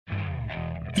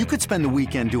You could spend the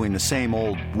weekend doing the same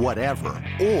old whatever,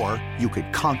 or you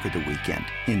could conquer the weekend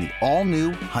in the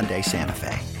all-new Hyundai Santa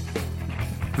Fe.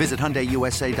 Visit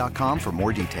HyundaiUSA.com for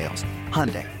more details.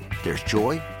 Hyundai, there's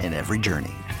joy in every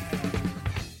journey.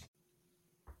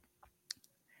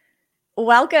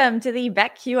 Welcome to the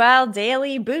BetQL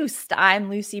Daily Boost. I'm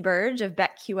Lucy Burge of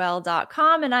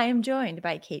BetQL.com, and I am joined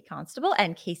by Kate Constable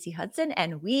and Casey Hudson,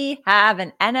 and we have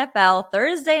an NFL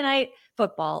Thursday night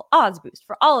football odds boost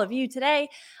for all of you today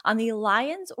on the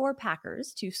Lions or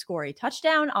Packers to score a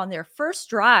touchdown on their first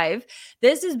drive.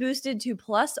 This is boosted to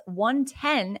plus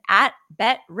 110 at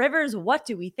BetRivers. What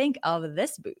do we think of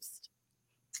this boost?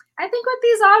 I think with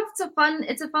these odds,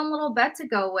 it's a fun little bet to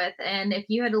go with. And if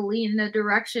you had to lean in a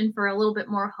direction for a little bit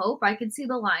more hope, I could see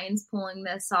the Lions pulling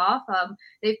this off.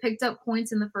 They've picked up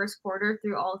points in the first quarter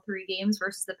through all three games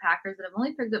versus the Packers that have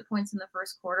only picked up points in the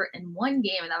first quarter in one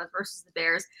game, and that was versus the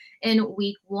Bears in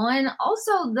week one.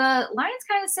 Also, the Lions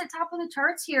kind of sit top of the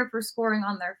charts here for scoring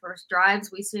on their first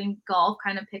drives. We've seen Golf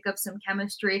kind of pick up some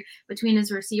chemistry between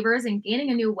his receivers and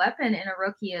gaining a new weapon in a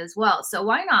rookie as well. So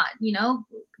why not?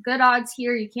 Good odds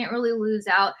here. You can't really lose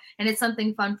out, and it's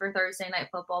something fun for Thursday night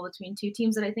football between two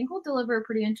teams that I think will deliver a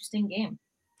pretty interesting game.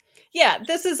 Yeah,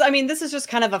 this is just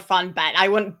kind of a fun bet. I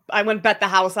wouldn't bet the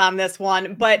house on this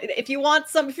one, but if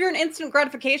you're an instant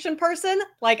gratification person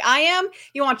like I am,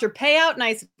 you want your payout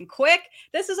nice and quick,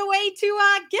 this is a way to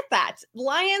get that.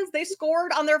 Lions, they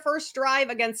scored on their first drive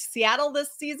against Seattle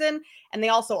this season, and they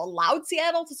also allowed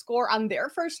Seattle to score on their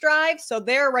first drive. So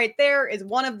right there is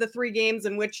one of the three games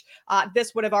in which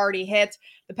this would have already hit.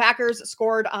 The Packers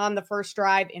scored on the first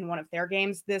drive in one of their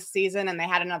games this season, and they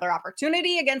had another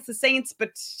opportunity against the Saints,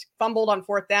 but fumbled on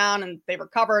fourth down, and they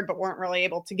recovered, but weren't really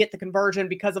able to get the conversion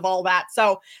because of all that.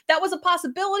 So that was a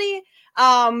possibility.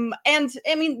 And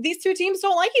I mean, these two teams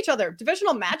don't like each other.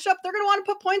 Divisional matchup, they're going to want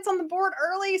to put points on the board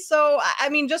early. So, I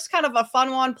mean, just kind of a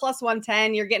fun one, plus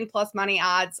 110. You're getting plus money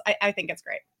odds. I think it's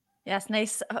great. Yes,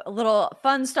 nice little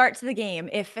fun start to the game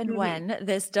if and when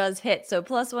this does hit. So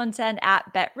plus 110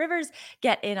 at BetRivers.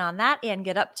 Get in on that and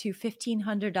get up to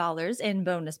 $1,500 in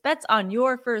bonus bets on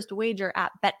your first wager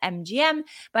at BetMGM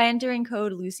by entering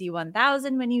code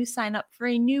Lucy1000 when you sign up for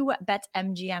a new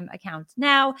BetMGM account.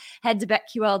 Now, head to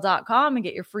BetQL.com and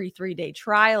get your free 3-day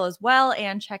trial as well,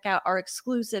 and check out our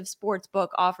exclusive sportsbook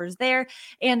offers there.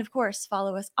 And of course,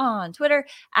 follow us on Twitter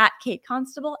at Kate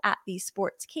Constable, at The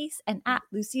Sports Case, and at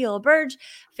Lucille Burge.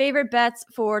 Favorite bets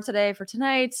for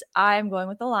tonight. I'm going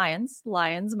with the Lions.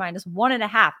 Lions minus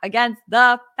 1.5 against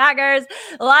the Packers.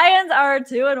 Lions are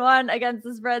 2-1 against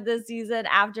the spread this season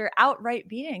after outright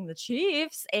beating the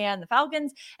Chiefs and the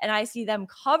Falcons. And I see them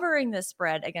covering this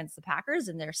spread against the Packers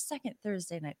in their second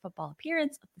Thursday night football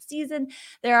appearance of the season.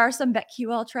 There are some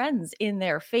BetQL trends in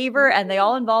their favor, and they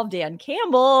all involve Dan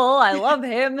Campbell. I love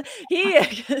him. He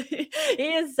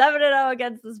is 7-0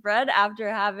 against the spread after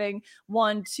having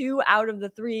won 2 out of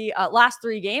the last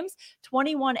three games,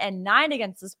 21-9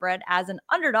 against the spread as an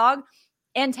underdog,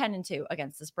 and 10-2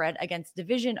 against the spread against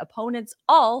division opponents,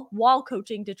 all while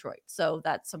coaching Detroit. So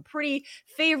that's some pretty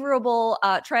favorable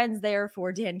trends there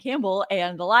for Dan Campbell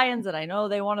and the Lions. And I know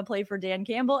they want to play for Dan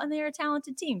Campbell, and they are a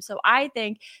talented team. So I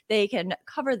think they can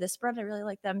cover this spread. I really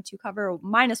like them to cover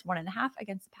minus 1.5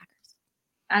 against the Packers.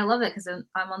 I love it because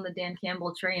I'm on the Dan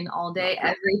Campbell train all day,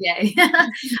 every day.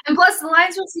 And plus, the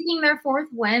Lions are seeking their fourth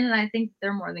win, and I think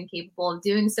they're more than capable of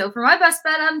doing so. For my best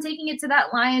bet, I'm taking it to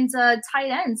that Lions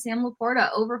tight end, Sam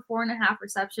Laporta, over 4.5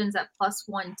 receptions at plus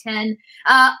 110.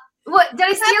 What did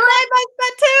I steal it? My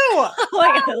bet too. Oh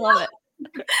my God, I love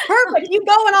it. Perfect. You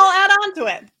go, and I'll add on to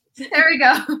it. There we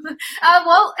go.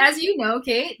 Well, as you know,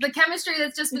 Kate, the chemistry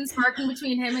that's just been sparking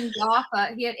between him and Goff.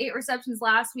 He had 8 receptions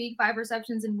last week, 5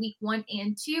 receptions in week 1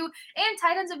 and 2. And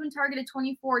tight ends have been targeted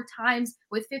 24 times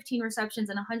with 15 receptions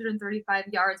and 135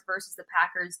 yards versus the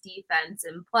Packers defense.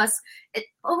 And plus,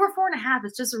 over 4.5,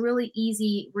 it's just a really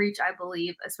easy reach, I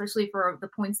believe, especially for the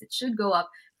points that should go up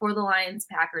for the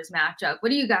Lions-Packers matchup. What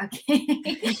do you got,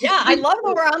 Kate? Yeah, I love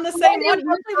that we're on the same one.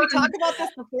 Usually we talk about this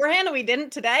beforehand, and we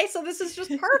didn't today, so this is just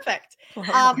perfect.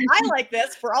 I like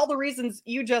this for all the reasons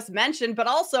you just mentioned, but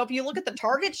also if you look at the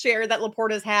target share that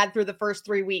Laporta's had through the first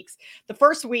 3 weeks, the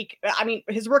first week, I mean,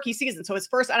 his rookie season, so his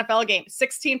first NFL game,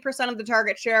 16% of the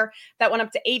target share. That went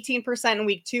up to 18% in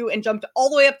week 2 and jumped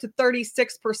all the way up to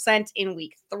 36% in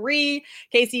week 3.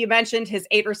 Casey, you mentioned his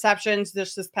 8 receptions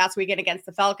this past weekend against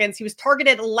the Falcons. He was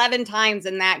targeted 11 times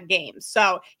in that game.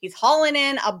 So he's hauling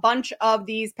in a bunch of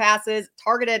these passes,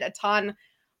 targeted a ton.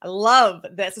 I love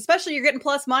this, especially you're getting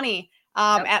plus money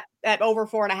at over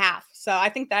 4.5. So I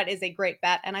think that is a great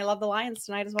bet. And I love the Lions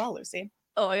tonight as well, Lucy.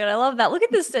 Oh my God, I love that. Look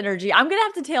at this synergy. I'm gonna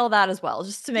have to tail that as well,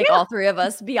 just to make all three of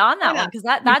us be on that one, because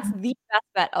that's the best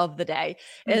bet of the day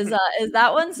is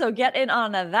that one. So get in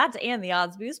on that and the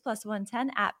odds boost plus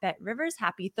 110 at Bet Rivers.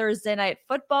 Happy Thursday night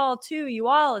football to you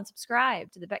all, and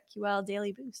subscribe to the BetQL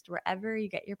Daily Boost wherever you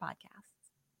get your podcasts.